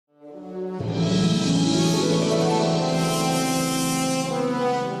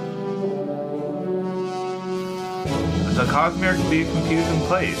Cosmere can be a confusing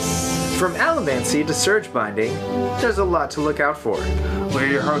place. From allomancy to surge binding, there's a lot to look out for. We're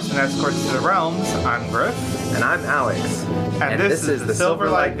your hosts and escorts to the realms. I'm Griff. And I'm Alex. And this is the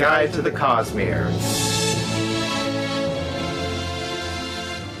Silverlight Guide to the Cosmere.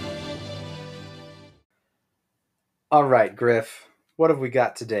 All right, Griff, what have we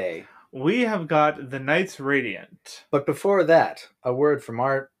got today? We have got the Knights Radiant. But before that, a word from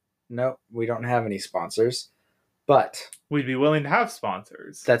our... No, we don't have any sponsors. But... We'd be willing to have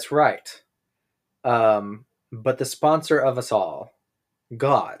sponsors. That's right. But the sponsor of us all,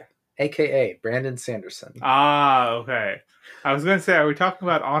 God, a.k.a. Brandon Sanderson. Ah, okay. I was going to say, are we talking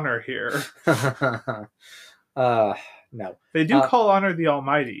about Honor here? No. They do call Honor the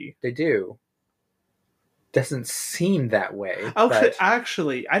Almighty. They do. Doesn't seem that way.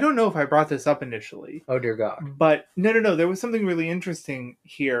 Actually, I don't know if I brought this up initially. Oh, dear God. But no. There was something really interesting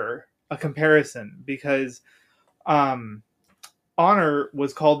here, a comparison, because Honor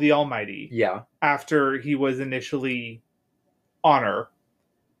was called the Almighty. Yeah. After he was initially Honor.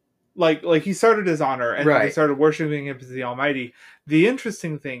 Like he started as Honor, and then they started worshiping him as the Almighty. The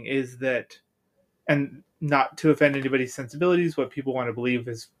interesting thing is that, and not to offend anybody's sensibilities, what people want to believe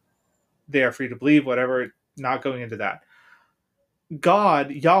is they are free to believe, whatever, not going into that.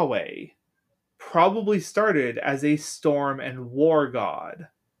 God, Yahweh, probably started as a storm and war god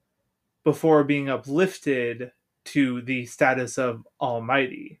before being uplifted to the status of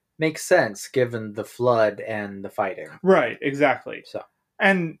Almighty. Makes sense, given the flood and the fighting. Right, exactly. So,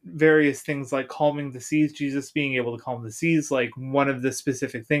 and various things like calming the seas, Jesus being able to calm the seas. Like, one of the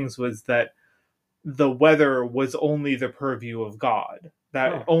specific things was that the weather was only the purview of God.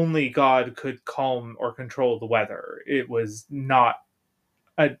 That only God could calm or control the weather. It was not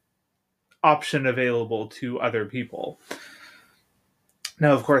an option available to other people.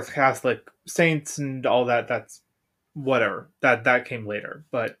 Now, of course, Catholic saints and all that, that's whatever. That came later.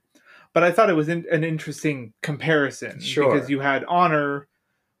 But I thought it was an interesting comparison. Sure. Because you had Honor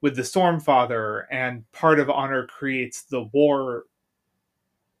with the Stormfather, and part of Honor creates the Warlight.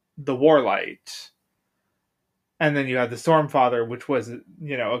 And then you had the Stormfather, which was,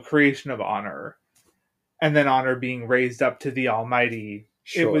 a creation of Honor. And then Honor being raised up to the Almighty.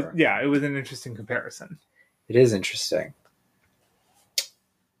 Sure. It was an interesting comparison. It is interesting.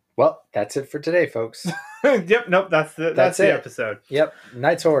 Well, that's it for today, folks. Yep, nope, that's the episode. Yep,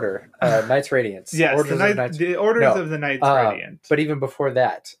 Knights Order, Knights Radiance. Yes, the Orders of the Knights Radiant. But even before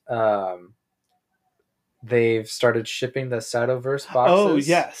that, they've started shipping the Shadowverse boxes. Oh,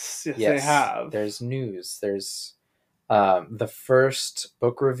 yes, they have. There's news. There's the first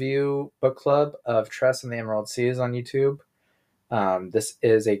book club of Tress and the Emerald Sea is on YouTube. This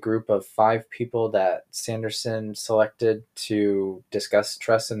is a group of 5 people that Sanderson selected to discuss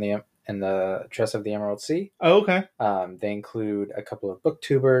Tress and the Tress of the Emerald Sea. Oh, okay. They include a couple of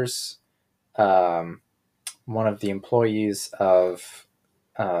booktubers, one of the employees of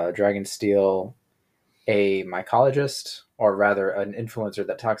Dragonsteel, a mycologist, or rather an influencer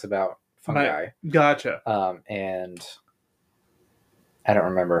that talks about fungi. Gotcha. And I don't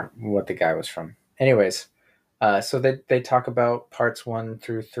remember what the guy was from. Anyways, so they talk about parts 1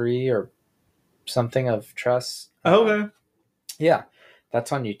 through 3 or something of Tress. Okay. Yeah,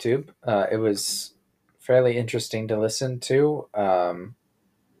 that's on YouTube. It was fairly interesting to listen to.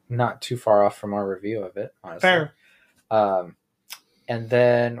 Not too far off from our review of it, honestly. Fair. And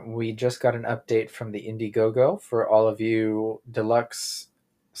then we just got an update from the Indiegogo for all of you deluxe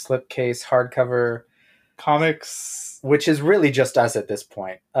slipcase hardcover comics, which is really just us at this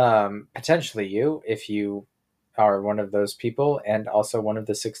point. Potentially you, if you are one of those people, and also one of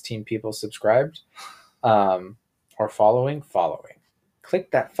the 16 people subscribed or following.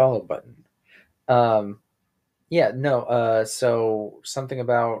 Click that follow button. So something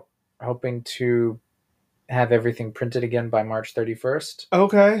about hoping to have everything printed again by March 31st.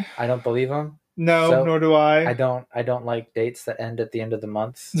 Okay. I don't believe them. No, nor do I. I don't like dates that end at the end of the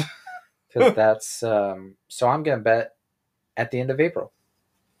month, because that's so I'm gonna bet at the end of April.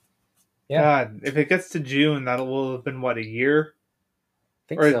 Yeah. God, if it gets to June, will have been what, a year? I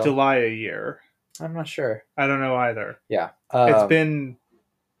think or so. July a year? I'm not sure. I don't know either. Yeah, it's been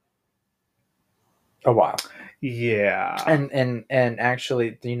a while. Yeah, and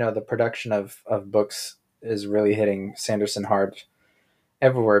actually, the production of books is really hitting Sanderson hard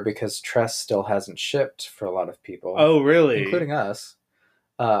everywhere, because Tress still hasn't shipped for a lot of people. Oh, really? Including us.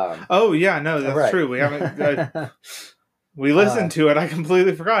 Oh, yeah, no, that's true. We haven't... we listened to it. I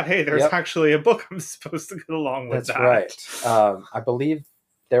completely forgot. Hey, there's actually a book I'm supposed to go along with. That's right. I believe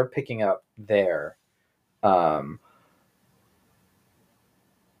they're picking up there. And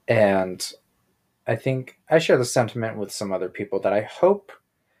I think I share the sentiment with some other people that I hope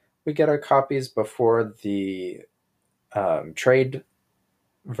we get our copies before the trade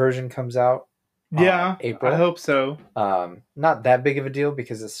version comes out on Yeah, I April. hope so. Not that big of a deal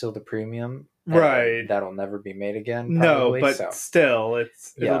because it's still the premium, and Right. that'll never be made again, No, probably. but So still, it'll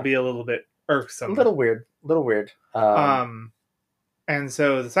yeah, be a little bit a irksome. little weird, a little weird. Um, and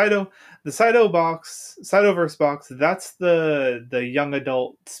so the Cytoverse box, that's the young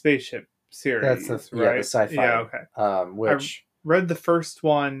adult spaceship That's the series, yeah, the right? Yeah, sci-fi, okay. I which read the first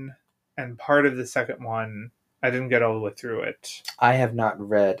one and part of the second one. I didn't get all the way through it. I have not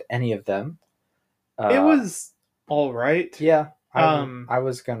read any of them. It Uh, was all right. yeah, Um, I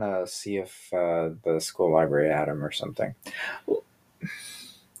was gonna see if the school library had them or something.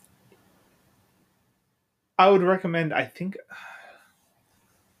 I would recommend. I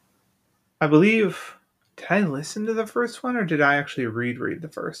believe. Did I listen to the first one or did I actually read the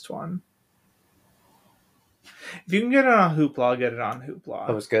first one? If you can get it on Hoopla, get it on It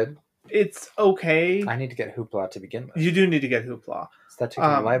Hoopla. was good. It's okay. I need to get Hoopla to begin with. You do need to get Hoopla. Does that take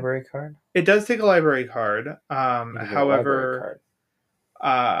a library card? It does take a library card. I need to get a library However,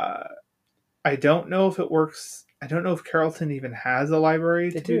 card. I don't know if it works. I don't know if Carrollton even has a library.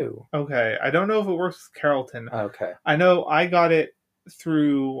 They do. Okay. I don't know if it works with Carrollton. Okay. I know I got it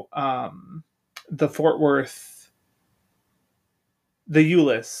through the Fort Worth, the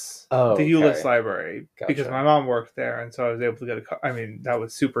Euless, Oh, the okay. Euless library, Gotcha. because my mom worked there, and so I was able to get a. I mean, that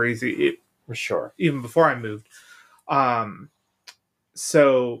was super easy. For sure. Even before I moved.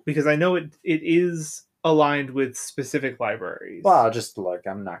 So because I know it is aligned with specific libraries. Well, just look,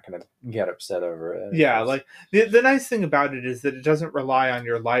 I'm not gonna get upset over it. Yeah, like the nice thing about it is that it doesn't rely on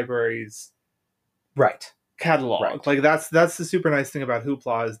your library's right catalog. Right. Like that's the super nice thing about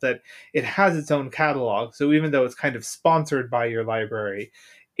Hoopla is that it has its own catalog. So even though it's kind of sponsored by your library,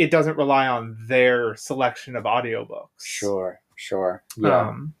 it doesn't rely on their selection of audiobooks. Sure.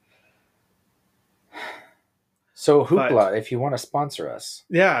 Yeah. So Hoopla, if you want to sponsor us,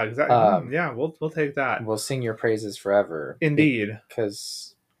 yeah, exactly. Yeah, we'll take that. We'll sing your praises forever. Indeed.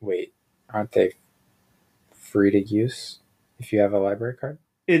 Because wait, aren't they free to use if you have a library card?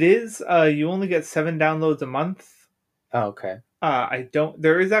 It is. You only get 7 downloads a month. Oh, okay. I don't.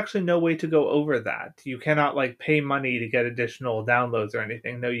 There is actually no way to go over that. You cannot like pay money to get additional downloads or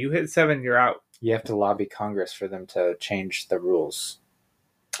anything. No, you hit 7, you're out. You have to lobby Congress for them to change the rules.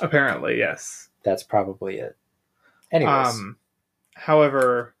 Apparently, yes. That's probably it. Anyways,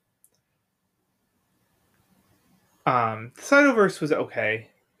 however, the Cytoverse was okay.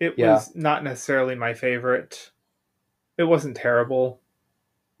 It was not necessarily my favorite. It wasn't terrible,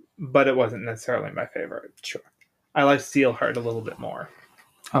 but it wasn't necessarily my favorite. Sure. I like Steelheart a little bit more.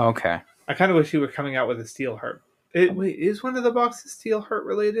 Oh, okay. I kind of wish you were coming out with a Steelheart. Wait, is one of the boxes Steelheart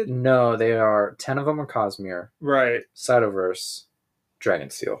related? No, they are. 10 of them are Cosmere. Right. Cytoverse,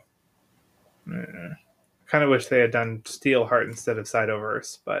 Dragonsteel. Kind of wish they had done Steelheart instead of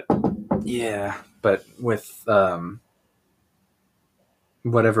Cytoverse, but yeah, but with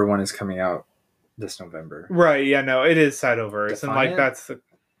whatever one is coming out this November. Right, yeah, no, it is Cytoverse. Defiant? And like that's the...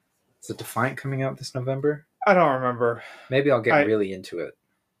 Is it Defiant coming out this November? I don't remember. Maybe I'll get really into it.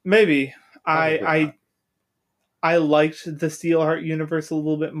 Maybe. I liked the Steelheart universe a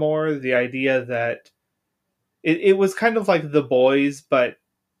little bit more. The idea that it was kind of like The Boys, but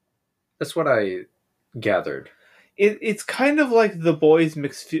that's what I gathered. It's kind of like The Boys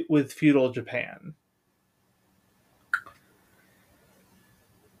mixed with feudal Japan.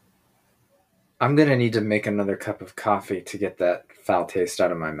 I'm going to need to make another cup of coffee to get that foul taste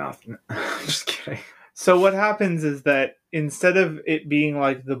out of my mouth. Just kidding. So what happens is that instead of it being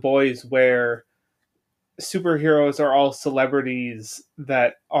like The Boys where superheroes are all celebrities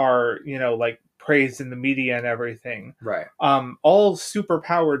that are, like praised in the media and everything. Right. All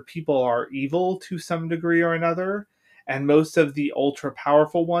superpowered people are evil to some degree or another, and most of the ultra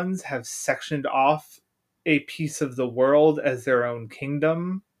powerful ones have sectioned off a piece of the world as their own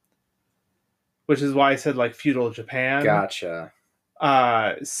kingdom. Which is why I said like feudal Japan. Gotcha.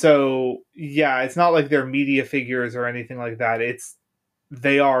 So yeah, it's not like they're media figures or anything like that.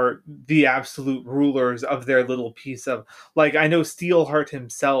 They are the absolute rulers of their little piece of, like, I know Steelheart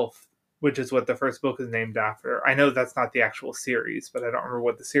himself, which is what the first book is named after. I know that's not the actual series, but I don't remember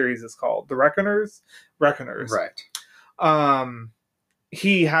what the series is called. The Reckoners. Right.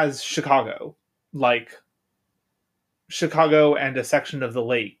 He has Chicago, like Chicago and a section of the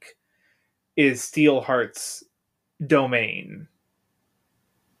lake is Steelheart's domain.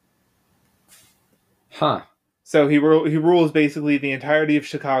 Huh. So he rules basically the entirety of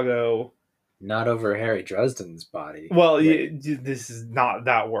Chicago Not over Harry Dresden's body. Well, this is not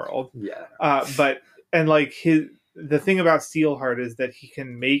that world. Yeah. But and like the thing about Steelheart is that he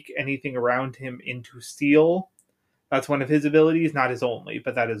can make anything around him into steel. That's one of his abilities, not his only,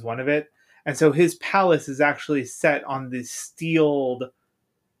 but that is one of it. And so his palace is actually set on the steel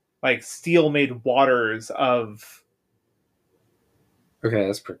made waters of. Okay,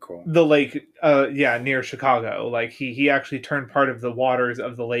 that's pretty cool. The lake, near Chicago. Like he actually turned part of the waters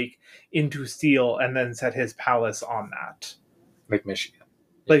of the lake into steel and then set his palace on that. Lake Michigan.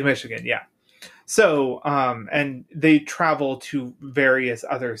 Lake Michigan, yeah. So, and they travel to various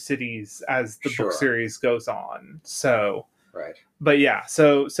other cities as the book series goes on. So, right. But yeah,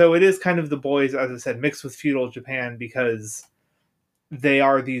 so it is kind of the boys, as I said, mixed with feudal Japan because they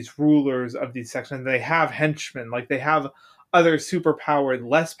are these rulers of these sections. They have henchmen, like they have other superpowered,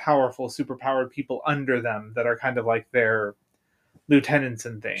 less powerful superpowered people under them that are kind of like their lieutenants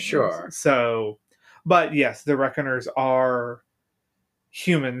and things. Sure. So, but yes, the Reckoners are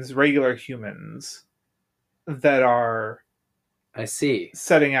humans, regular humans that are, I see,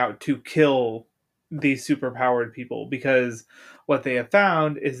 setting out to kill these superpowered people, because what they have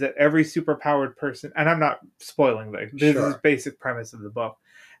found is that every superpowered person, and I'm not spoiling this is basic premise of the book,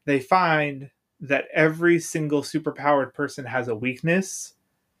 they find that every single superpowered person has a weakness,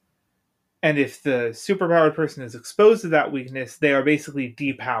 and if the superpowered person is exposed to that weakness, they are basically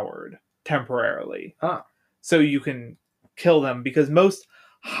depowered temporarily. So you can kill them, because most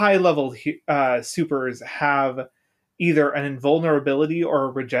high-level supers have either an invulnerability or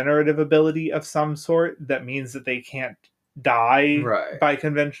a regenerative ability of some sort that means that they can't die by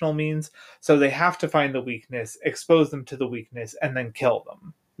conventional means. So they have to find the weakness, expose them to the weakness, and then kill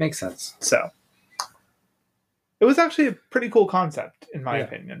them. Makes sense. So it was actually a pretty cool concept, in my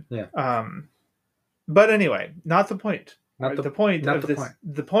opinion. Yeah. But anyway, not the point. The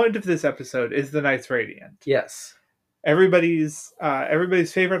point of this episode is the Knights Radiant. Yes. Everybody's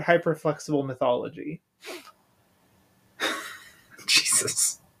favorite hyper-flexible mythology.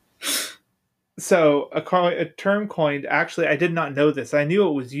 Jesus. So a term coined. Actually, I did not know this. I knew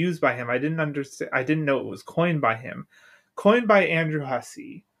it was used by him. I didn't know it was coined by him. Coined by Andrew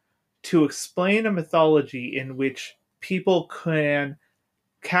Hussey to explain a mythology in which people can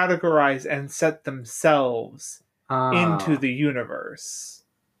categorize and set themselves into the universe,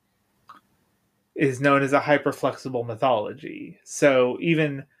 is known as a hyperflexible mythology. So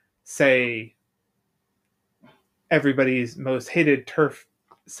even, say, everybody's most hated turf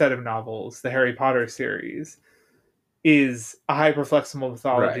set of novels, the Harry Potter series, is a hyperflexible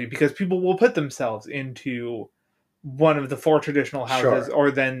mythology because people will put themselves into one of the 4 traditional houses,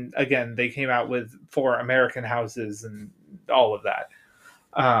 or then again they came out with 4 American houses and all of that.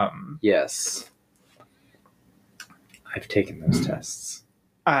 Yes, I've taken those tests.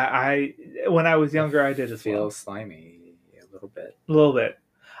 I when I was younger, I did as well. Feel slimy a little bit.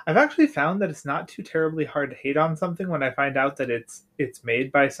 I've actually found that it's not too terribly hard to hate on something when I find out that it's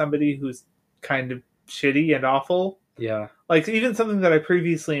made by somebody who's kind of shitty and awful. Yeah. Like, even something that I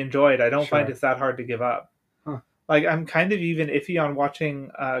previously enjoyed, I don't find it's that hard to give up. Huh. Like, I'm kind of even iffy on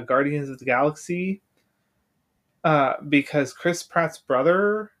watching Guardians of the Galaxy because Chris Pratt's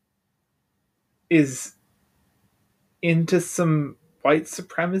brother is into some white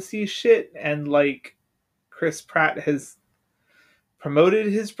supremacy shit, and like Chris Pratt has promoted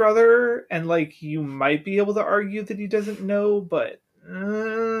his brother, and like you might be able to argue that he doesn't know, but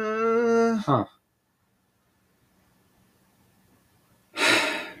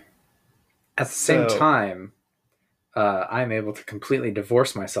at the same time, I'm able to completely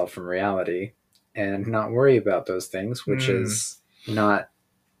divorce myself from reality and not worry about those things, which is not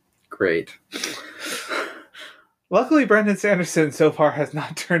great. Luckily, Brandon Sanderson so far has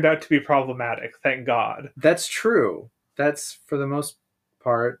not turned out to be problematic, thank God. That's true. That's, for the most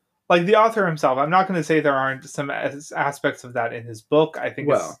part. Like, the author himself, I'm not going to say there aren't some aspects of that in his book. I think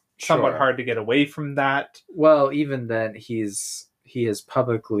it's somewhat hard to get away from that. Well, even then, he has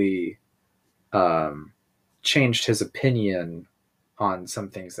publicly changed his opinion on some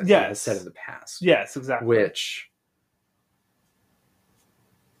things that he has said in the past. Yes, exactly. Which,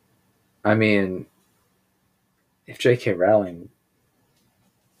 I mean, if J.K. Rowling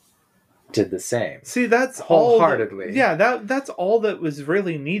did the same. See, that's wholeheartedly. That's all that was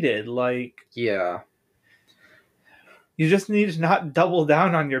really needed. Like, yeah, you just need to not double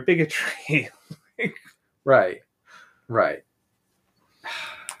down on your bigotry. Right.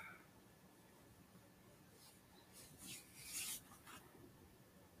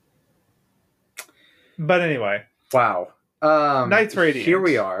 But anyway. Wow. Knights Radiant. Here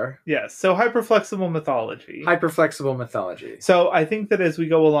we are. Yes, so hyperflexible mythology. Hyperflexible mythology. So I think that as we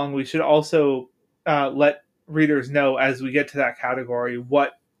go along, we should also let readers know as we get to that category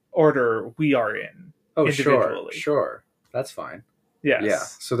what order we are in. Oh, sure. That's fine. Yes. Yeah.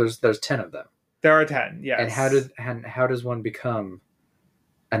 So there's 10 of them. There are 10. Yes. And how does one become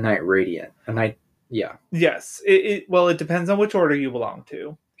a Knight Radiant? A Knight. Yeah. Yes. It depends on which order you belong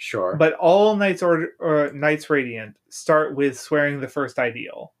to. Sure. But all Knights Knights Radiant start with swearing the first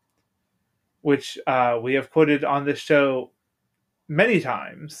ideal, which we have quoted on this show many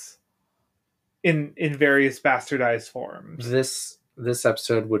times in various bastardized forms. This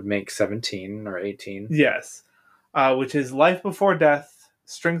episode would make 17 or 18. Yes. Which is life before death,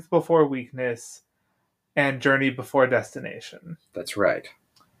 strength before weakness, and journey before destination. That's right.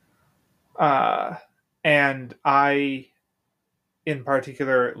 And I, in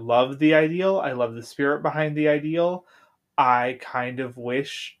particular, love the ideal. I love the spirit behind the ideal. I kind of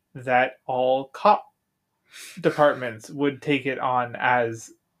wish that all cop departments would take it on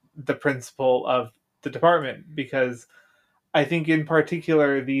as the principle of the department, because I think in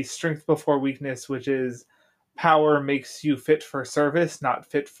particular the strength before weakness, which is power makes you fit for service, not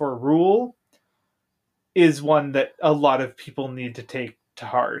fit for rule, is one that a lot of people need to take to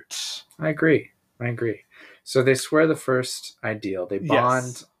heart. I agree. So they swear the first ideal. They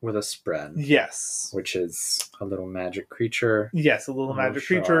bond with a spren. Yes. Which is a little magic creature. Yes, a little magic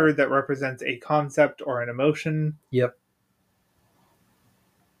creature that represents a concept or an emotion. Yep.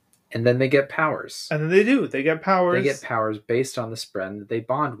 And then they get powers. And then they do. They get powers. They get powers based on the spren that they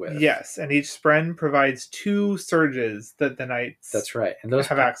bond with. Yes, and each spren provides 2 surges that the knights That's right. And those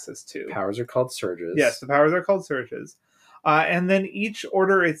have access to. Powers are called surges. Yes, the powers are called surges. And then each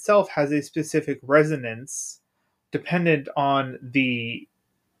order itself has a specific resonance dependent on the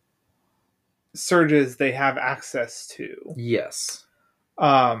surges they have access to. Yes.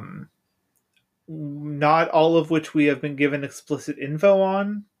 Not all of which we have been given explicit info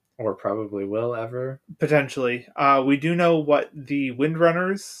on. Or probably will ever. Potentially. We do know what the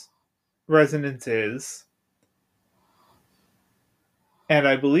Windrunner's resonance is. And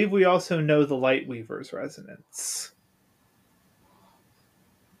I believe we also know the Lightweaver's resonance.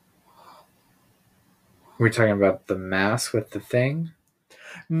 We're talking about the mass with the thing?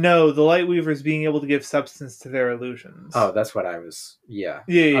 No, the Lightweavers being able to give substance to their illusions. Oh, that's what I was... Yeah.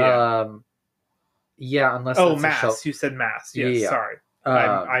 Yeah. Yeah, unless... Oh, mass. You said mass. Yes, sorry.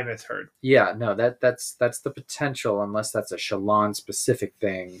 I misheard. Yeah, no, that's the potential, unless that's a Shallan specific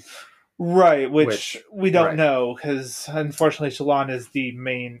thing. Right, which we don't know, because unfortunately Shallan is the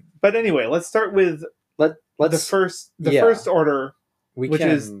main... But anyway, let's start with the first order, which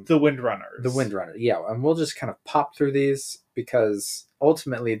is the Windrunners. The Windrunner, yeah. And we'll just kind of pop through these, because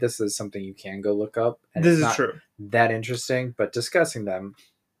ultimately this is something you can go look up. And this is true. That interesting, but discussing them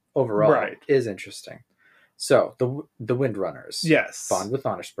overall is interesting. So, the Windrunners. Yes. Bond with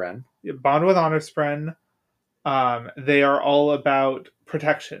Honorspren. Bond with Honorspren. They are all about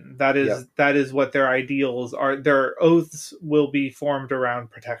protection. That is what their ideals are. Their oaths will be formed around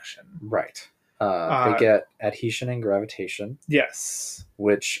protection. Right. They get adhesion and gravitation. Yes.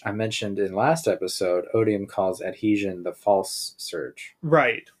 Which I mentioned in last episode, Odium calls adhesion the false surge.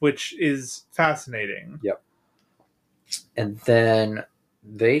 Right, which is fascinating. Yep. And then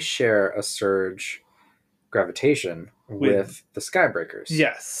they share a surge gravitation with the Skybreakers.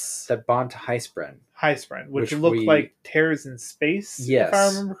 Yes. That bond to Highspren. Which look like tears in space, if I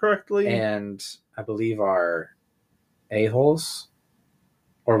remember correctly. And I believe are a-holes?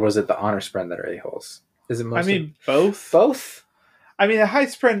 Or was it the Honorspren that are a-holes? Is it mostly... both. Both? I mean, the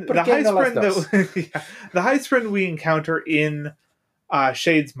Highspren we encounter in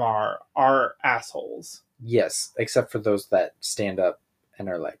Shadesmar are assholes. Yes, except for those that stand up and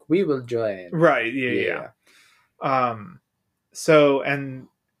are like, we will join. Right, yeah. So, and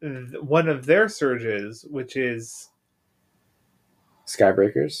one of their surges, which is...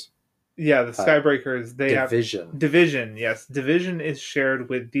 Skybreakers? Yeah, the Skybreakers, they Division. have... Division, yes. Division is shared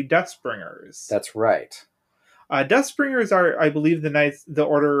with the Dustbringers. That's right. Dustbringers are, I believe, the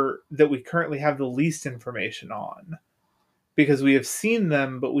order that we currently have the least information on. Because we have seen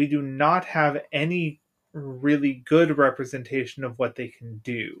them, but we do not have any really good representation of what they can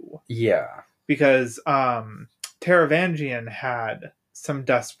do. Yeah. Because Taravangian had some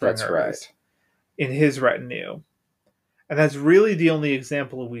Dustbringers in his retinue. And that's really the only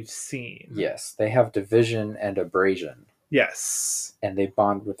example we've seen. Yes, they have division and abrasion. Yes. And they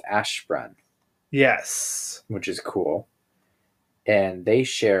bond with Ashspren. Yes. Which is cool. And they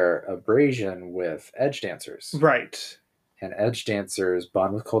share abrasion with Edge Dancers. Right. And Edge Dancers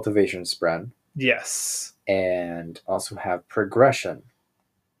bond with Cultivation Spren. Yes. And also have progression.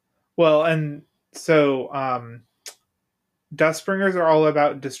 Well, and so Dustbringers are all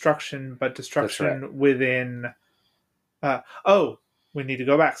about destruction, but destruction within. We need to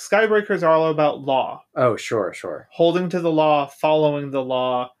go back. Skybreakers are all about law. Oh, sure. Holding to the law, following the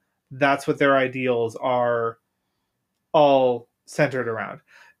law. That's what their ideals are all centered around.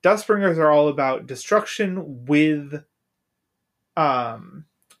 Dustbringers are all about destruction with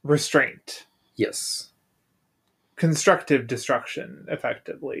restraint. Yes. Constructive destruction,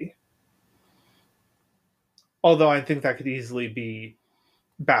 effectively. Although I think that could easily be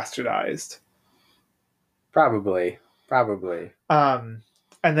bastardized. Probably. And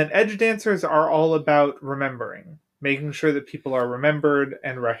then edge dancers are all about remembering, making sure that people are remembered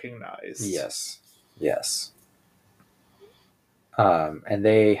and recognized. Yes. And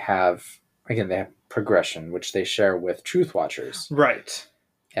they have progression, which they share with Truth Watchers. Right.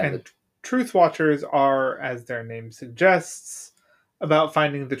 And Truth Watchers are, as their name suggests, about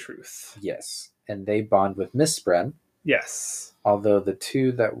finding the truth. Yes. And they bond with Mistbren. Yes. Although the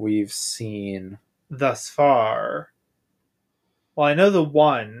two that we've seen thus far, well, I know the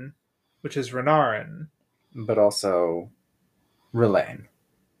one, which is Renarin, but also Relaine.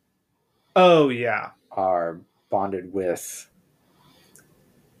 Oh, yeah. Are bonded with...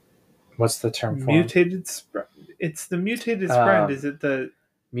 What's the term for mutated spren? It's the mutated spren. Is it the...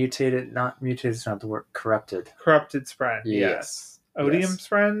 Mutated, not mutated is not the word. Corrupted spren, yes. Odium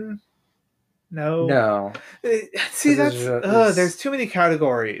spren? No. See, there's too many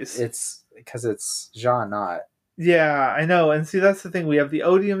categories. It's because it's Jean, not... Yeah, I know. And see, that's the thing. We have the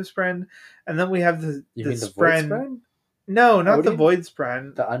Odium spren, and then we have the mean spren. The Void spren? No, not Odium? The Void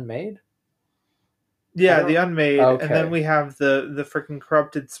spren. The Unmade? Yeah, the Unmade, okay. And then we have the freaking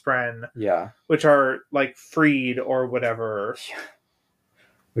Corrupted spren. Yeah. Which are, like, freed or whatever.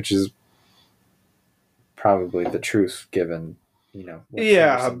 Which is probably the truth, given,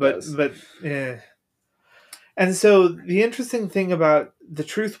 yeah, but And so the interesting thing about the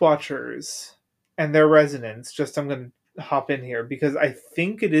Truth Watchers and their resonance, I'm going to hop in here, because I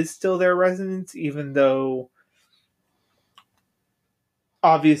think it is still their resonance, even though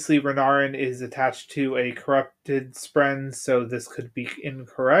obviously Renarin is attached to a corrupted spren, so this could be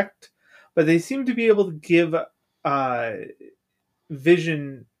incorrect. But they seem to be able to give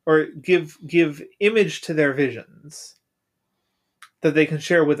vision, or give image to their visions that they can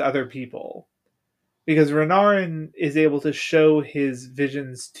share with other people. Because Renarin is able to show his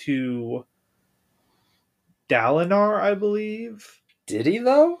visions to Dalinar, I believe. Did he,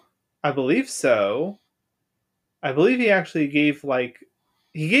 though? I believe so. I believe he actually gave,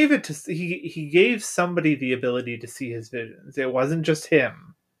 he gave somebody the ability to see his visions. It wasn't just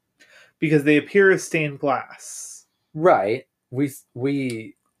him. Because they appear as stained glass. Right. We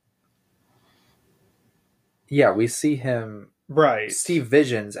see him... Right. See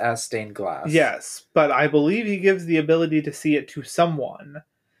visions as stained glass. Yes, but I believe he gives the ability to see it to someone.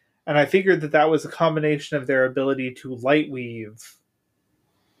 And I figured that was a combination of their ability to light weave.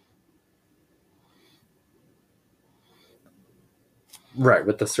 Right,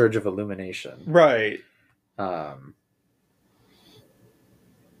 with the surge of illumination. Right.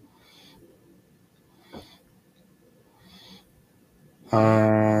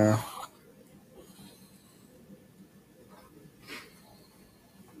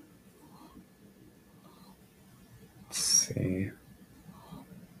 See.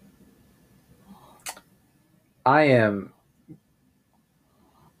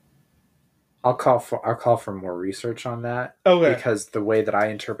 I'll call for more research on that. Okay. Because the way that I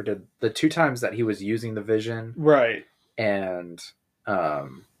interpreted the two times that he was using the vision, right, and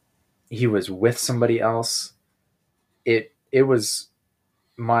he was with somebody else, it was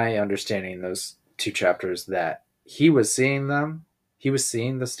my understanding in those two chapters that he was seeing them. He was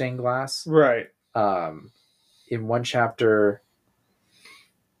seeing the stained glass. Right. In one chapter,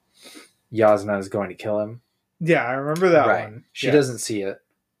 Yasna is going to kill him. Yeah, I remember that one. She doesn't see it.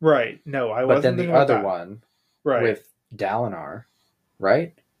 Right. No, I wasn't. But then the other one, right, with Dalinar,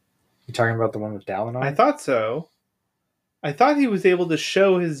 right? You talking about the one with Dalinar? I thought so. I thought he was able to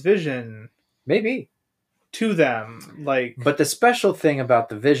show his vision. Maybe. To them, But the special thing about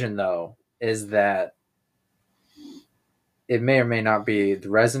the vision, though, is that it may or may not be the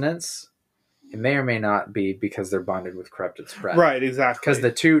resonance. It may or may not be because they're bonded with corrupted spren. Right, exactly. Because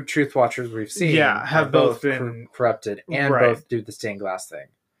the two Truth Watchers we've seen have both been corrupted and both do the stained glass thing.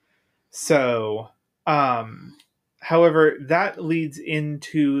 So, however, that leads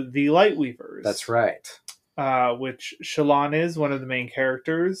into the Lightweavers. That's right. Which Shallan is one of the main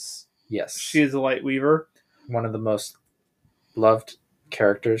characters. Yes. She is a Lightweaver. One of the most loved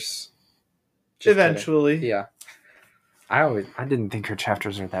characters. Eventually. Kidding. Yeah. I didn't think her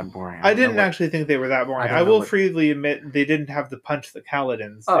chapters were that boring. I didn't actually think they were that boring. I will freely admit they didn't have the punch that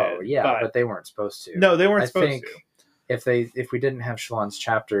Kaladin's did. Oh, yeah, but they weren't supposed to. No, they weren't supposed to. If we didn't have Shallan's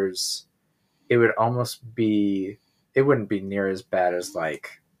chapters, it would almost be... It wouldn't be near as bad as,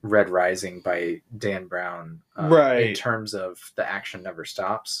 like, Red Rising by Dan Brown. Right. In terms of the action never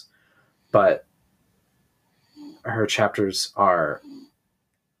stops. But her chapters are...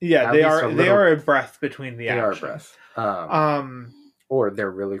 Yeah, they are a breath between the action. They are a breath. Or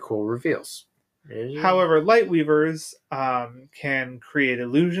they're really cool reveals. However, Lightweavers can create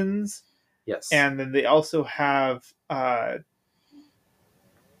illusions. Yes. And then they also have...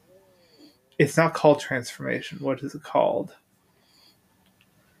 it's not called transformation. What is it called?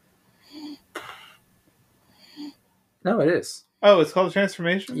 No, it is. Oh, it's called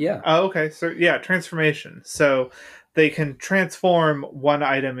transformation? Yeah. Oh, okay. So, yeah, transformation. So they can transform one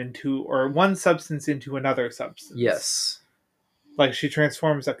item into, or one substance into another substance. Yes. Like she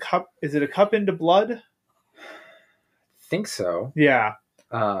transforms a cup. Is it a cup into blood? I think so. Yeah.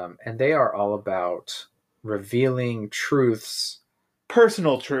 And they are all about revealing truths.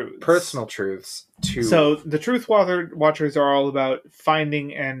 Personal truths. So the Truth Watchers are all about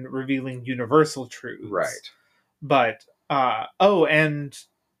finding and revealing universal truths. Right. But,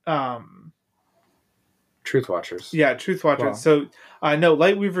 Truth Watchers. Yeah, Truth Watchers. Well, so, no,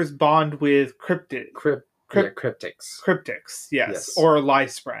 Lightweavers bond with cryptics. Cryptics, yes. Or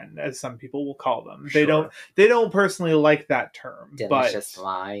Liespren, as some people will call them. Sure. They don't personally like that term. Delicious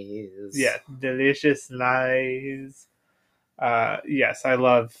lies. Yeah, delicious lies. Yes, I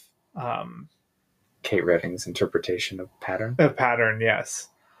love Kate Redding's interpretation of pattern. Of pattern, yes.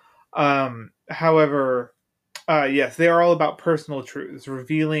 However, yes, they are all about personal truths,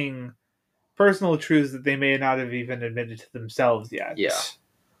 revealing personal truths that they may not have even admitted to themselves yet. Yeah.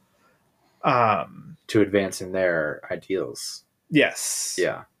 To advance in their ideals. Yes.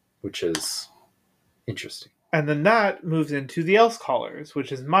 Yeah, which is interesting. And then that moves into the Else Callers,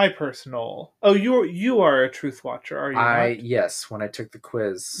 which is my personal... Oh, you are a Truth Watcher, are you not? Yes, when I took the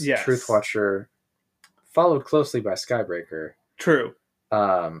quiz, yes. Truth Watcher, followed closely by Skybreaker. True.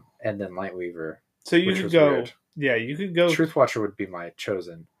 And then Lightweaver. So you could go... Weird. Yeah, you could go... Truth Watcher would be my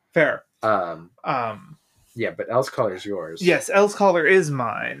chosen. Fair. Yeah, but Else Caller is yours. Yes, Else Caller is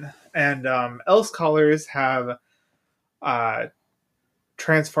mine. And Else Callers have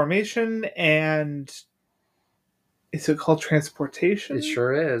transformation and... Is it called transportation? It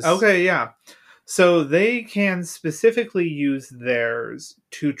sure is. Okay, yeah. So they can specifically use theirs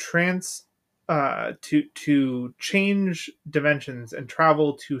to to change dimensions and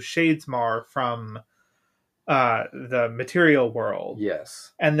travel to Shadesmar from the material world.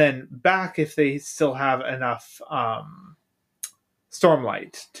 Yes. And then back if they still have enough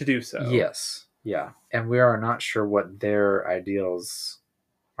Stormlight to do so. Yes. Yeah. And we are not sure what their ideals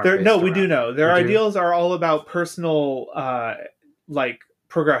we do know. Their ideals are all about personal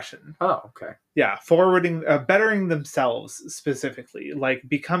progression. Oh, okay. Yeah, forwarding, bettering themselves specifically, like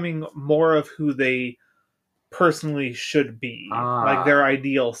becoming more of who they personally should be, like their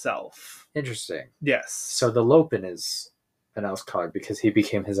ideal self. Interesting. Yes. So the Lopen is an Else Caller because he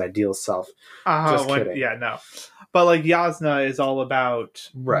became his ideal self. Just kidding. Yeah, no. But like Yasna is all about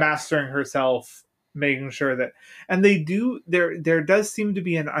mastering herself, making sure that, and they do. There does seem to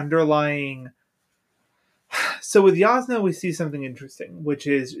be an underlying. So with Yasna, we see something interesting, which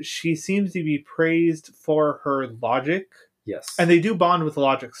is she seems to be praised for her logic. Yes. And they do bond with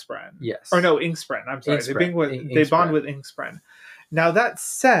Logic Spren. Yes. Or no, Inkspren. I'm sorry. They bond with Inkspren. Now that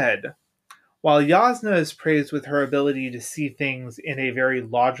said, while Yasna is praised with her ability to see things in a very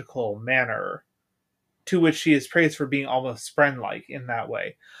logical manner, to which she is praised for being almost Spren-like in that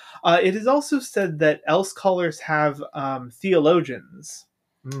way, it is also said that Else Callers have theologians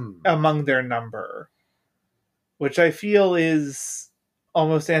among their number, which I feel is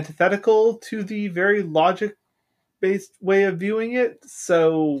almost antithetical to the very logic-based way of viewing it.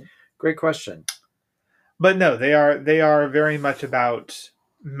 So, great question. But no, they are very much about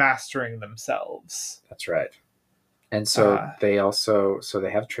mastering themselves. That's right. And so they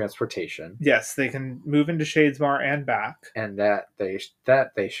have transportation. Yes, they can move into Shadesmar and back. And that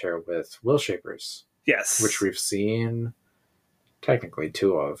they share with Will Shapers. Yes. Which we've seen technically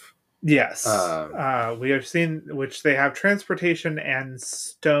 2 of. Yes. We have seen which they have transportation and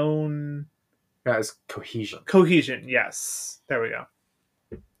stone. That is cohesion. Cohesion, yes. There we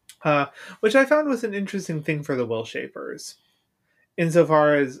go. Which I found was an interesting thing for the Will Shapers.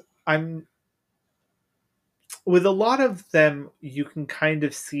 Insofar as with a lot of them, you can kind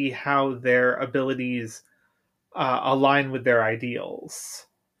of see how their abilities align with their ideals.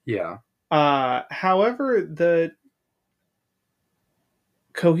 Yeah. However, the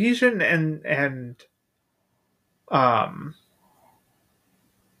cohesion and um,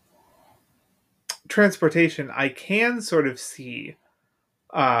 transportation, I can sort of see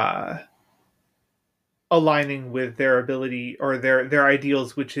uh, aligning with their ability or their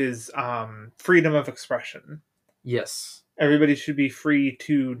ideals, which is freedom of expression. Yes. Everybody should be free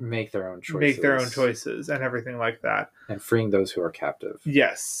to make their own choices and everything like that. And freeing those who are captive.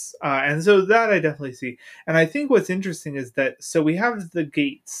 Yes. And so that I definitely see. And I think what's interesting is that, so we have the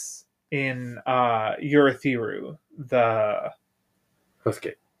gates in Urithiru, the Oath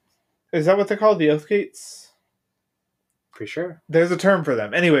Gate. Is that what they're called? The Oath Gates? Pretty sure. There's a term for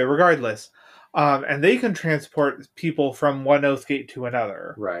them. Anyway, regardless. And they can transport people from one Oath Gate to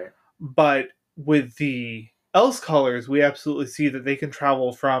another. Right. But with the Else colors, we absolutely see that they can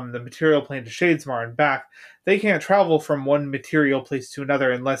travel from the material plane to Shadesmar and back. They can't travel from one material place to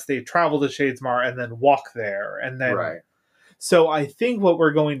another unless they travel to Shadesmar and then walk there. And then, right. So I think what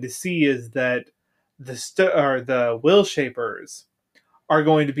we're going to see is that the Will Shapers are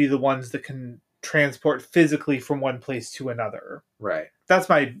going to be the ones that can transport physically from one place to another. Right. That's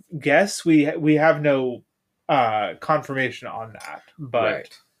my guess. We have no confirmation on that,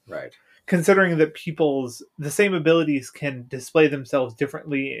 but right. Considering that the same abilities can display themselves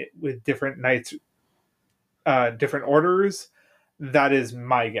differently with different knights, different orders, that is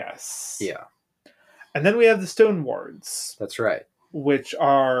my guess. Yeah. And then we have the Stone Wards. That's right. Which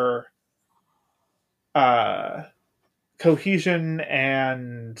are cohesion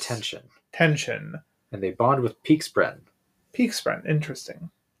and tension. And they bond with Peakspren. Interesting.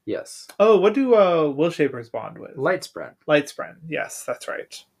 Yes. Oh, what do Will Shapers bond with? Lightspren. Yes, that's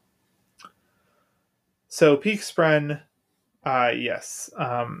right. So Peakspren, yes.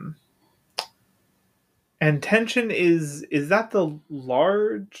 And tension is that the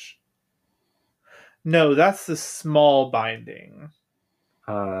large? No, that's the small binding.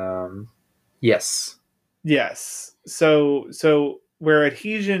 Yes. Yes. So where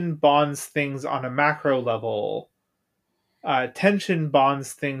adhesion bonds things on a macro level, tension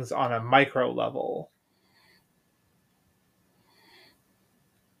bonds things on a micro level.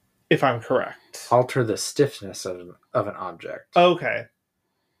 If I'm correct. Alter the stiffness of an object. Okay.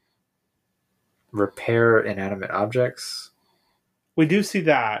 Repair inanimate objects. We do see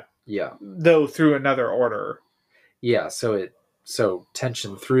that. Yeah. Though through another order. Yeah, so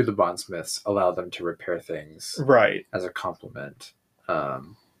tension through the bondsmiths allow them to repair things. Right. As a complement.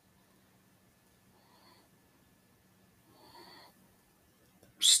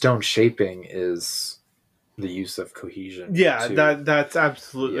 Stone shaping is the use of cohesion. Yeah, that's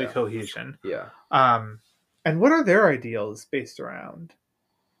absolutely cohesion. Yeah. And what are their ideals based around?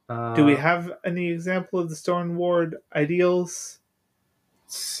 Do we have any example of the Stone Ward ideals?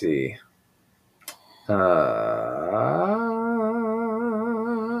 Let's see.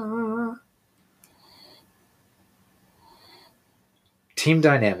 Team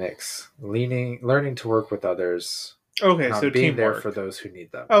dynamics, learning to work with others. Okay, so being teamwork. there for those who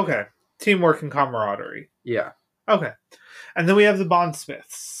need them. Okay, teamwork and camaraderie. Yeah. Okay, and then we have the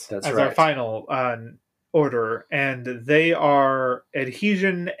bondsmiths as our final order, and they are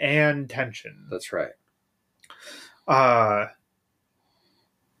adhesion and tension. That's right.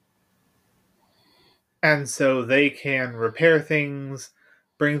 And so they can repair things,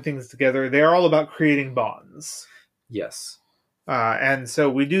 bring things together. They are all about creating bonds. Yes. And so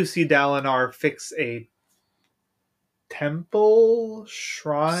we do see Dalinar fix a temple,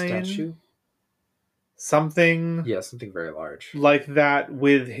 shrine, statue, something. Yeah, something very large like that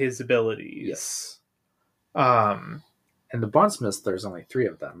with his abilities. Yes. And the bondsmiths, there's only 3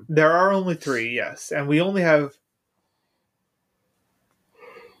 of them. There are only 3, yes, and we only have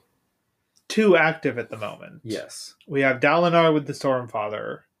 2 active at the moment. Yes. We have Dalinar with the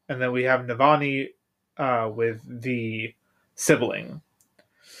Stormfather, and then we have Navani with the sibling.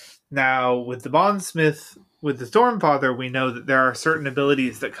 Now, with the bondsmith, with the Stormfather, we know that there are certain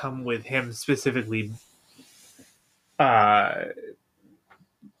abilities that come with him specifically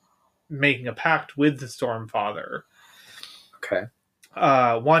making a pact with the Stormfather. Okay.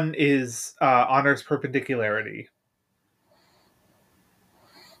 One is honors perpendicularity.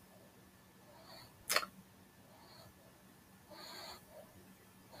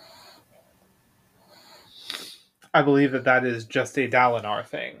 I believe that is just a Dalinar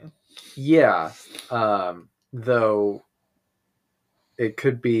thing. Yeah. Though it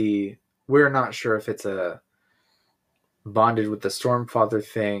could be, we're not sure if it's a bonded with the Stormfather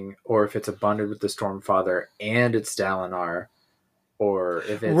thing, or if it's a bonded with the Stormfather and it's Dalinar, or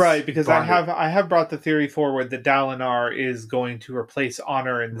if it's right, because I have brought the theory forward that Dalinar is going to replace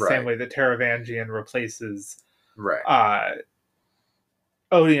Honor in the same way that Taravangian replaces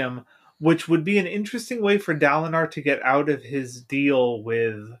Odium, which would be an interesting way for Dalinar to get out of his deal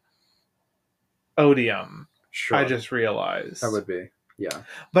with Odium. Sure. I just realized. That would be, yeah.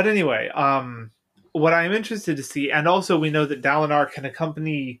 But anyway, what I'm interested to see, and also we know that Dalinar can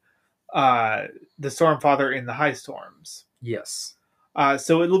accompany the Stormfather in the high storms. Yes.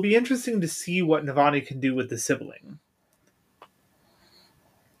 So it'll be interesting to see what Navani can do with the sibling.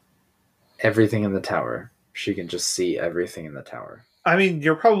 Everything in the tower. She can just see everything in the tower. I mean,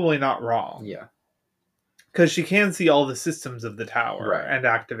 you're probably not wrong. Yeah. Because she can see all the systems of the tower and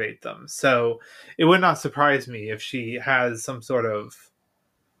activate them. So it would not surprise me if she has some sort of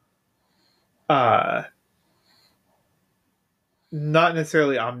not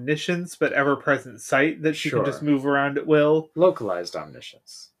necessarily omniscience, but ever-present sight that she can just move around at will. Localized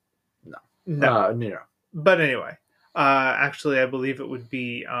omniscience. No. No. But anyway, actually, I believe it would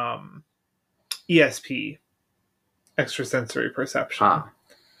be ESP, extrasensory perception.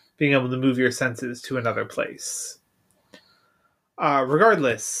 Being able to move your senses to another place.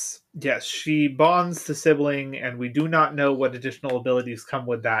 Regardless, yes, she bonds the sibling, and we do not know what additional abilities come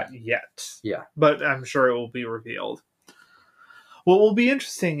with that yet. Yeah. But I'm sure it will be revealed. What will be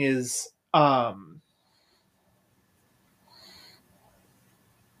interesting is yes.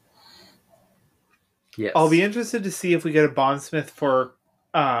 I'll be interested to see if we get a bondsmith for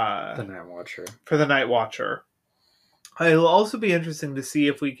the Night Watcher. For the Night Watcher. It'll also be interesting to see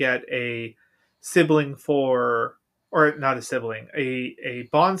if we get a sibling for, or not a sibling, a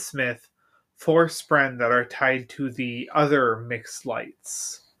bondsmith for Spren that are tied to the other mixed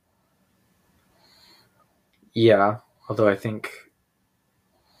lights. Yeah, although I think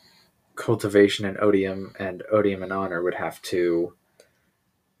Cultivation and Odium and Honor would have to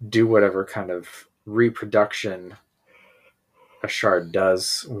do whatever kind of reproduction a shard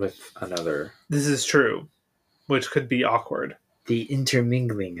does with another. This is true, which could be awkward. The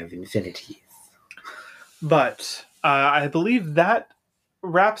intermingling of infinities. But I believe that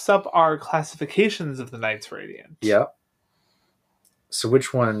wraps up our classifications of the Knights Radiant. Yep. So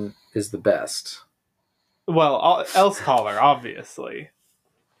which one is the best? Well, Elsecaller, obviously.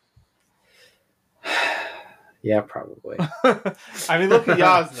 Yeah, probably. I mean, look at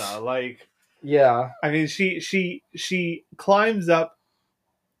Yasna. Like, yeah. I mean, she climbs up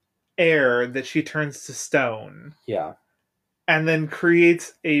air that she turns to stone. Yeah. And then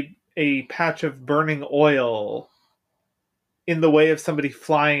creates a patch of burning oil in the way of somebody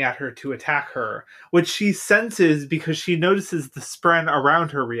flying at her to attack her, which she senses because she notices the Spren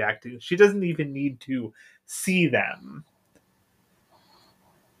around her reacting. She doesn't even need to see them.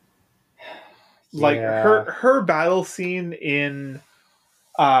 Yeah. Like her battle scene in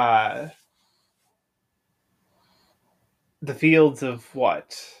the fields of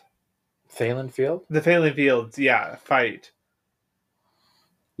what? Phelan Field? The Phelan Fields, yeah, fight.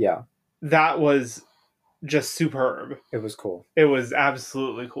 Yeah. That was just superb. It was cool. It was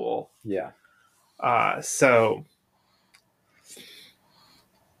absolutely cool. Yeah. So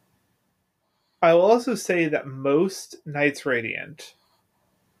I will also say that most Knights Radiant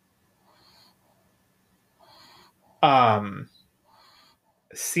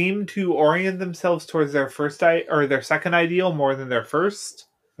seem to orient themselves towards their their second ideal more than their first.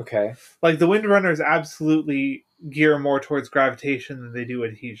 Okay. Like the Windrunners absolutely gear more towards gravitation than they do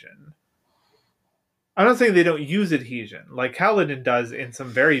adhesion. I'm not saying they don't use adhesion, like Kaladin does in some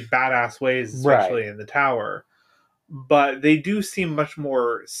very badass ways, especially in the tower. But they do seem much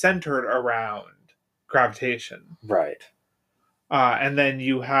more centered around gravitation. Right. And then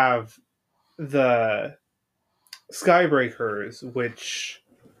you have the Skybreakers, which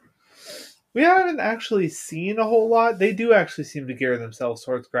we haven't actually seen a whole lot. They do actually seem to gear themselves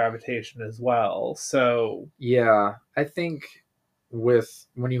towards gravitation as well. So yeah, I think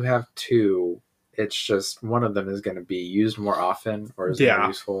when you have two, it's just one of them is going to be used more often or is more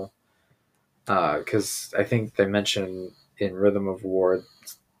useful. Because I think they mentioned in Rhythm of War,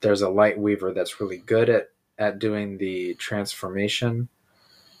 there's a Light Weaver that's really good at doing the transformation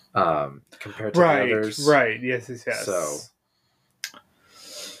compared to the others. Right, yes. So,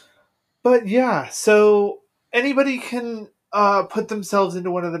 but yeah, so anybody can put themselves into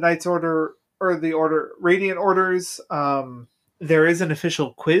one of the Knights Order or the Order Radiant Orders. There is an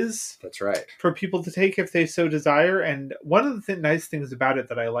official quiz. That's right. For people to take if they so desire. And one of the nice things about it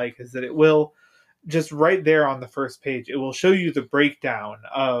that I like is that it will, just right there on the first page, it will show you the breakdown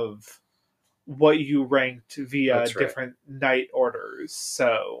of what you ranked via different Knight Orders.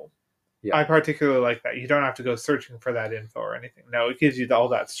 So Yeah. I particularly like that. You don't have to go searching for that info or anything. No, it gives you all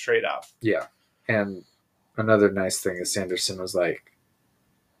that straight up. Yeah. And another nice thing is Sanderson was like,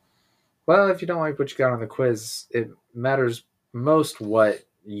 well, if you don't like what you got on the quiz, it matters most what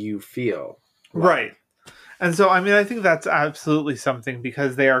you feel. Like. Right. And so, I mean, I think that's absolutely something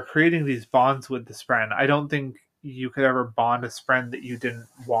because they are creating these bonds with the Spren. I don't think you could ever bond a Spren that you didn't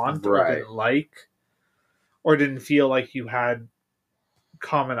want or didn't like or didn't feel like you had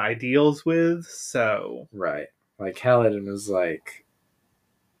common ideals with. So, right. Like Haladin was like,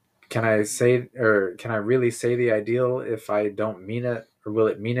 can I really say the ideal if I don't mean it? Or will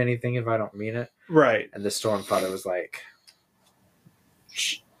it mean anything if I don't mean it? Right. And the Stormfather was like,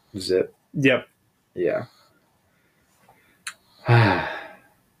 zip. Yep. Yeah.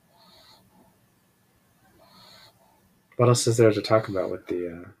 What else is there to talk about with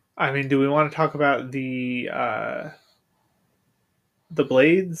the... I mean, do we want to talk about the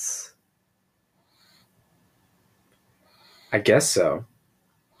blades? I guess so.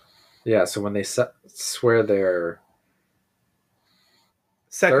 Yeah, so when they swear their...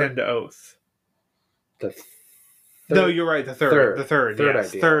 Second oath. No, you're right. The third. The third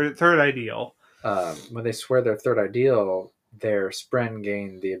yes. Ideal. Third ideal. When they swear their third ideal, their Spren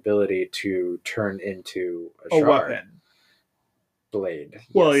gain the ability to turn into a weapon. Blade.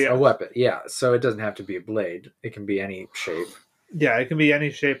 Well, yes, a weapon. Yeah, so it doesn't have to be a blade. It can be any shape. Yeah, it can be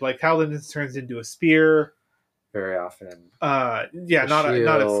any shape. Like Haladin turns into a spear. Very often. Yeah, not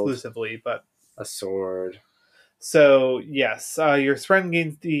exclusively, but a sword. So yes, your Spren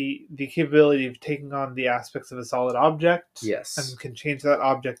gains the capability of taking on the aspects of a solid object. Yes, and can change that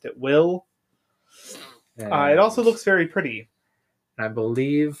object at will. It also looks very pretty. I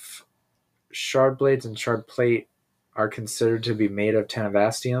believe shard blades and shard plate are considered to be made of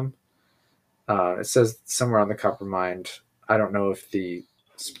Tenavastium. It says somewhere on the Coppermind. I don't know if the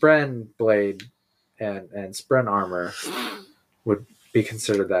Spren blade and Spren armor would be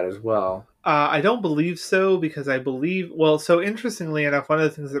considered that as well. I don't believe so because I believe... Well, so interestingly enough, one of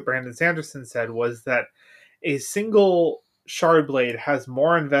the things that Brandon Sanderson said was that a single shard blade has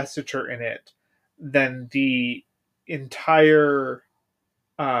more investiture in it than the entire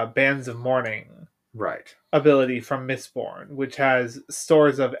Bands of Mourning ability from Mistborn, which has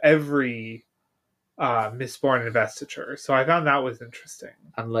stores of every Mistborn investiture. So I found that was interesting.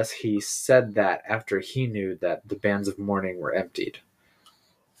 Unless he said that after he knew that the Bands of Mourning were emptied.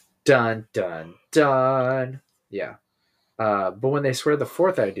 Dun, dun, dun. Yeah. But when they swear the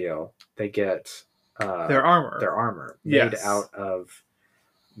fourth ideal, they get their armor. Their armor made out of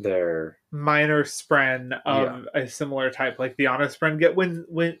their minor Spren of a similar type. Like the Honor Spren get wind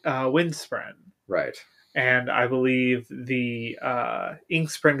Spren. Right. And I believe the Ink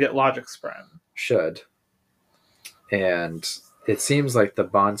Spren get Logic Spren. Should. And it seems like the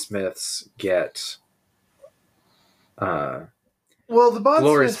Bondsmiths get the Bondsmiths...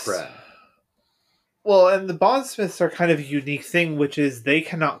 Glory Spren. Well, and the Bondsmiths are kind of a unique thing, which is they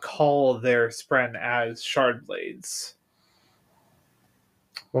cannot call their Spren as shard blades.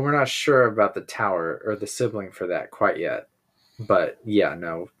 Well, we're not sure about the tower or the sibling for that quite yet. But yeah,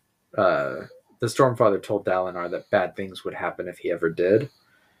 no. The Stormfather told Dalinar that bad things would happen if he ever did.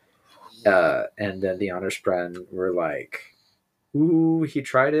 And then the Honor Spren were like, ooh, he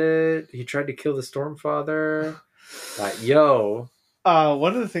tried it. He tried to kill the Stormfather. Yo.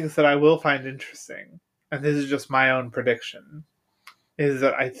 One of the things that I will find interesting, and this is just my own prediction, is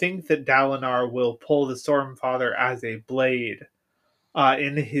that I think that Dalinar will pull the Stormfather as a blade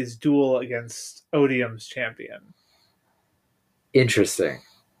in his duel against Odium's champion. Interesting.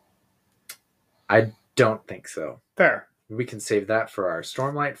 I don't think so. Fair. We can save that for our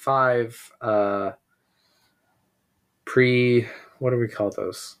Stormlight 5 what do we call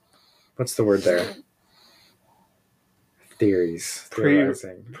those? What's the word there? Theories.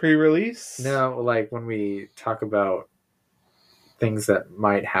 Pre-release? No, like when we talk about things that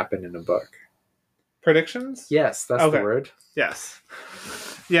might happen in a book. Predictions? Yes, that's the word. Yes.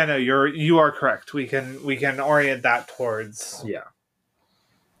 Yeah, no, you are correct. We can orient that towards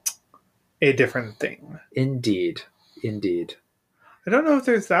a different thing. Indeed. I don't know if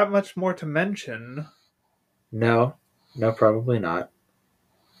there's that much more to mention. No, probably not.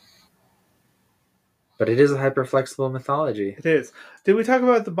 But it is a hyper-flexible mythology. It is. Did we talk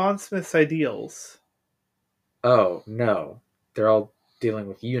about the Bondsmith's ideals? Oh, no. They're all dealing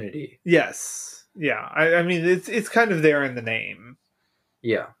with unity. Yes. Yeah. I mean, it's kind of there in the name.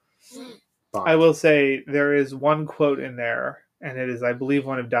 Yeah. Bond. I will say there is one quote in there, and it is, I believe,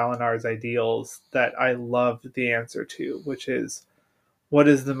 one of Dalinar's ideals that I loved the answer to, which is, what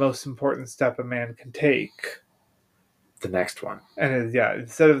is the most important step a man can take? the next one. And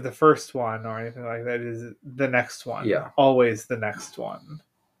instead of the first one or anything like that, it is the next one. Yeah. Always the next one.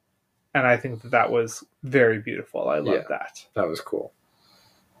 And I think that was very beautiful. I love that. That was cool.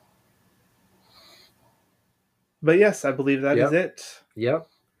 But yes, I believe that is it. Yep.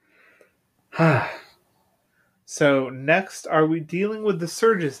 So next, are we dealing with the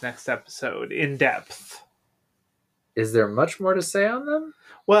Surges next episode in depth? Is there much more to say on them?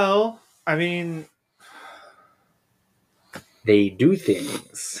 Well, I mean... They do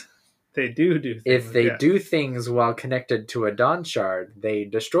things. They do things. If they do things while connected to a Dawn Shard, they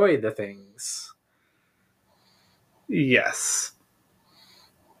destroy the things. Yes.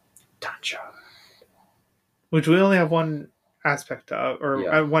 Dawn Shard. Which we only have one aspect of,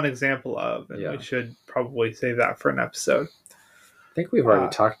 or one example of, and we should probably save that for an episode. I think we've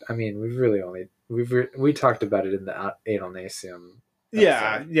already talked. I mean, we've really only we talked about it in the Anal Nasium.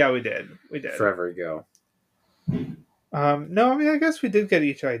 Yeah, we did. Forever ago. No, I mean, I guess we did get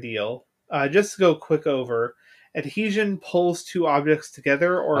each ideal. Just to go quick over, adhesion pulls two objects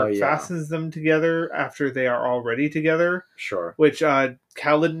together or fastens them together after they are already together. Sure. Which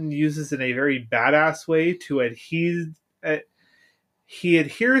Kaladin uses in a very badass way to adhere. He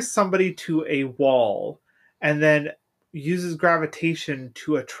adheres somebody to a wall and then uses gravitation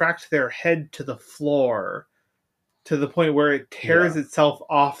to attract their head to the floor to the point where it tears itself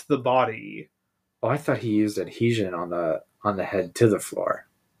off the body. Oh, I thought he used adhesion on the head to the floor.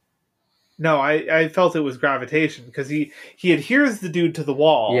 No, I felt it was gravitation because he adheres the dude to the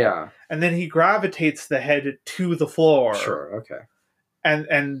wall. Yeah. And then he gravitates the head to the floor. Sure, okay.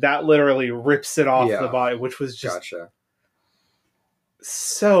 And that literally rips it off the body, which was just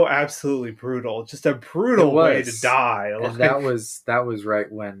so absolutely brutal. Just a brutal way to die. And that was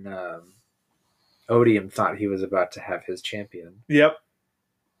right when Odium thought he was about to have his champion. Yep.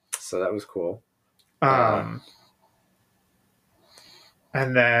 So that was cool. And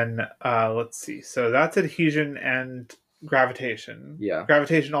then let's see. So that's adhesion and gravitation. Yeah.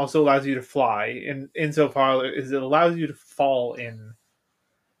 Gravitation also allows you to fly insofar as it allows you to fall in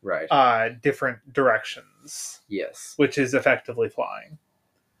different directions. Yes. Which is effectively flying.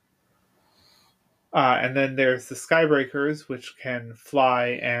 And then there's the Skybreakers, which can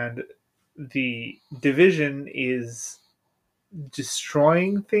fly, and the division is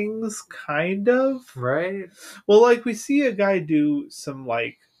destroying things, kind of. Right. Well, like, we see a guy do some,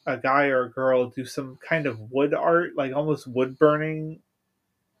 like, a guy or a girl do some kind of wood art, like almost wood burning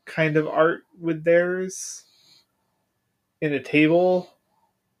kind of art with theirs in a table.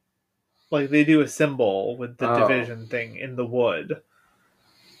 Like, they do a symbol with the division thing in the wood.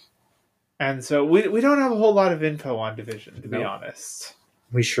 And so we don't have a whole lot of info on division, to be honest.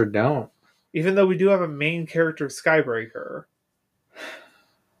 We sure don't. Even though we do have a main character, Skybreaker.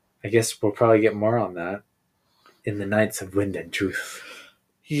 I guess we'll probably get more on that in the Knights of Wind and Truth.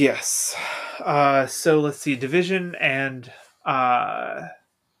 Yes. So let's see. Division and...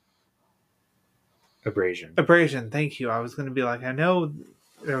 Abrasion. Abrasion, thank you. I was going to be like, I know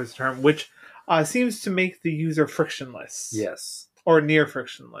there was a term, which seems to make the user frictionless. Yes. Or near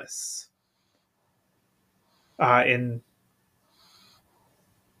frictionless. And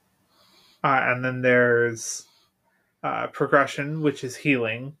then there's progression, which is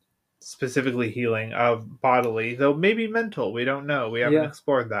healing, specifically healing of bodily, though maybe mental. We don't know. We haven't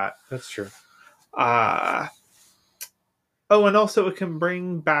explored that. That's true. And also it can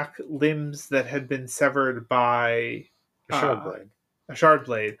bring back limbs that had been severed by a shard blade. A shard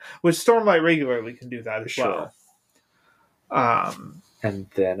blade, which Stormlight regularly can do that as well. And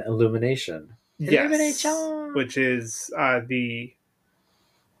then illumination. Yes, which is the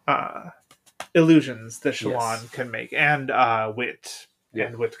illusions that Shallan can make, and wit,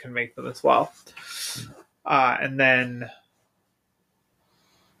 and wit can make them as well. And then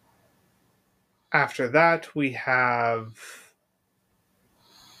after that, we have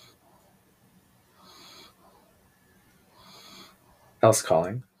Else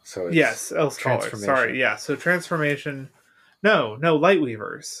Calling. So it's Else Caller. Sorry, so transformation. No,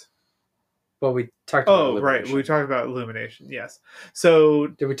 Lightweavers. Well, we talked about illumination. Right. We talked about illumination, yes. So...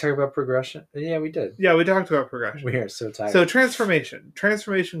 Did we talk about progression? Yeah, we did. Yeah, we talked about progression. We are so tired. So transformation.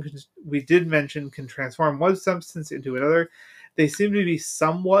 Transformation, we did mention, can transform one substance into another. They seem to be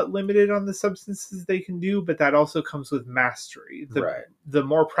somewhat limited on the substances they can do, but that also comes with mastery. The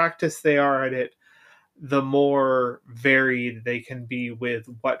more practiced they are at it, the more varied they can be with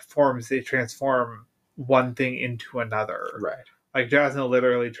what forms they transform one thing into another. Right. Like, Jasna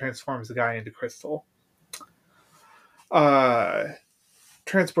literally transforms the guy into crystal.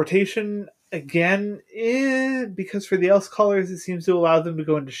 Transportation, Again, because for the else callers, it seems to allow them to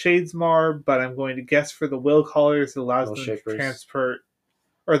go into Shadesmar, but I'm going to guess for the will callers, it allows them to transport,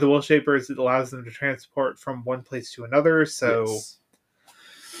 or the will shapers, it allows them to transport from one place to another. So,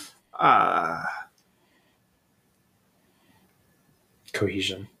 yes.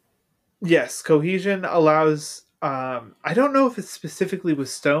 Cohesion. Yes, cohesion allows. I don't know if it's specifically with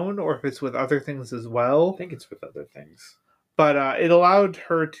stone or if it's with other things as well. I think it's with other things. But it allowed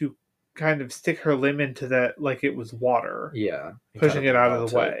her to kind of stick her limb into that like it was water. Yeah. Pushing it out of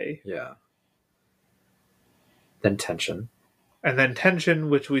the way. Yeah. Then tension. And then tension,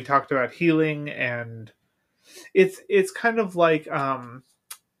 which we talked about healing, and it's kind of like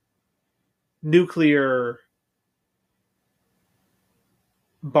nuclear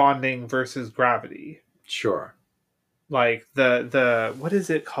bonding versus gravity. Sure. Like the what is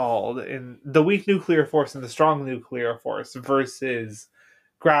it called? In the weak nuclear force and the strong nuclear force versus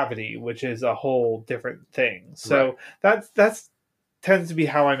gravity, which is a whole different thing. So that's tends to be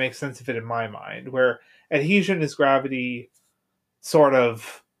how I make sense of it in my mind, where adhesion is gravity, sort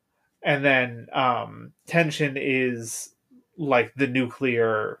of, and then tension is like the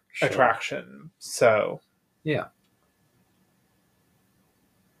nuclear attraction. So yeah.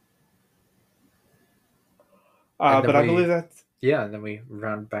 But I believe that's... Yeah, and then we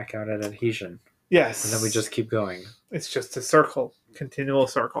round back out at adhesion. Yes. And then we just keep going. It's just a circle. Continual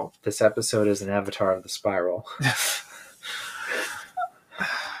circle. This episode is an avatar of the spiral.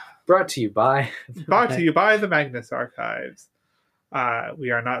 Brought to you by the Magnus Archives.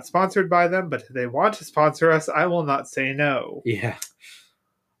 We are not sponsored by them, but if they want to sponsor us, I will not say no. Yeah.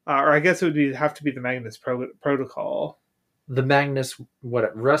 Or I guess it would have to be the Magnus Protocol. The Magnus,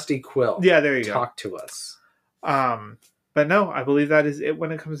 Rusty Quill. Yeah, there you go. Talk to us. But no, I believe that is it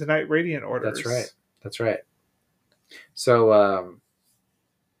when it comes to Night Radiant orders. That's right. So,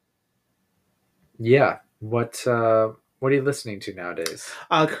 yeah. What are you listening to nowadays?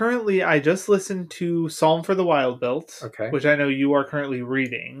 Currently, I just listened to Psalm for the Wild Built, which I know you are currently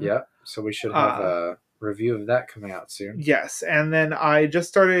reading. Yeah, so we should have a review of that coming out soon. Yes, and then I just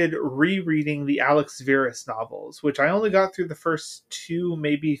started rereading the Alex Verus novels, which I only got through the first 2,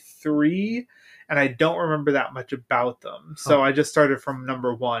 maybe 3, and I don't remember that much about them. So I just started from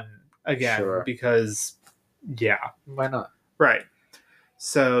number 1 again, because, yeah. Why not? Right.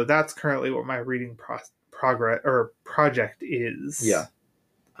 So that's currently what my reading project is. Yeah.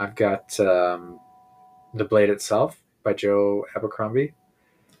 I've got The Blade Itself by Joe Abercrombie,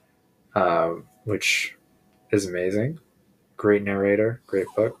 which is amazing. Great narrator, great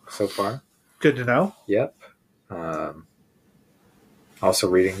book so far. Good to know. Yep. Also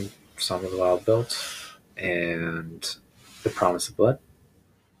reading Song of the Wild Built and The Promise of Blood.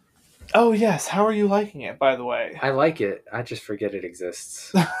 Oh, yes. How are you liking it, by the way? I like it. I just forget it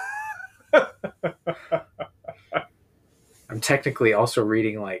exists. I'm technically also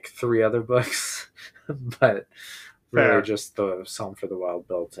reading like 3 other books, but really just the Psalm for the Wild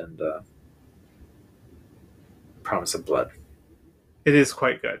Built and Promise of Blood. It is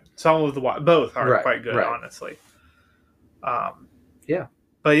quite good. Psalm of the Wild, both are quite good, honestly. Yeah.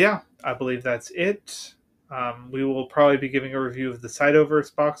 But yeah, I believe that's it. We will probably be giving a review of the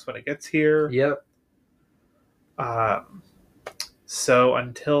Sideoverse box when it gets here. Yep. So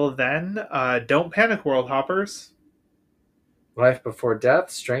until then, don't panic, World Hoppers. Life before death,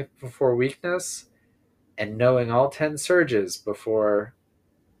 strength before weakness, and knowing all 10 surges before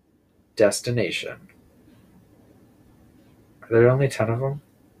destination. Are there only 10 of them?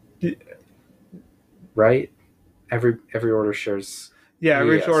 Right? Every order shares... Yeah,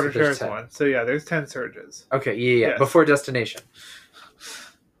 every order shares 10. One. So yeah, there's 10 surges. Okay, yeah. Yes. Before destination.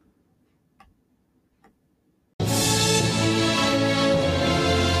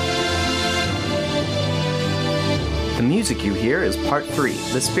 The music you hear is Part 3,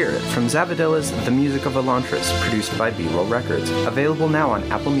 The Spirit, from Zavadilla's The Music of Elantris, produced by B-Roll Records. Available now on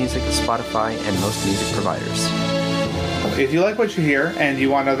Apple Music, Spotify, and most music providers. If you like what you hear, and you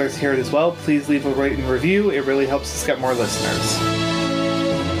want others to hear it as well, please leave a rate and review. It really helps us get more listeners.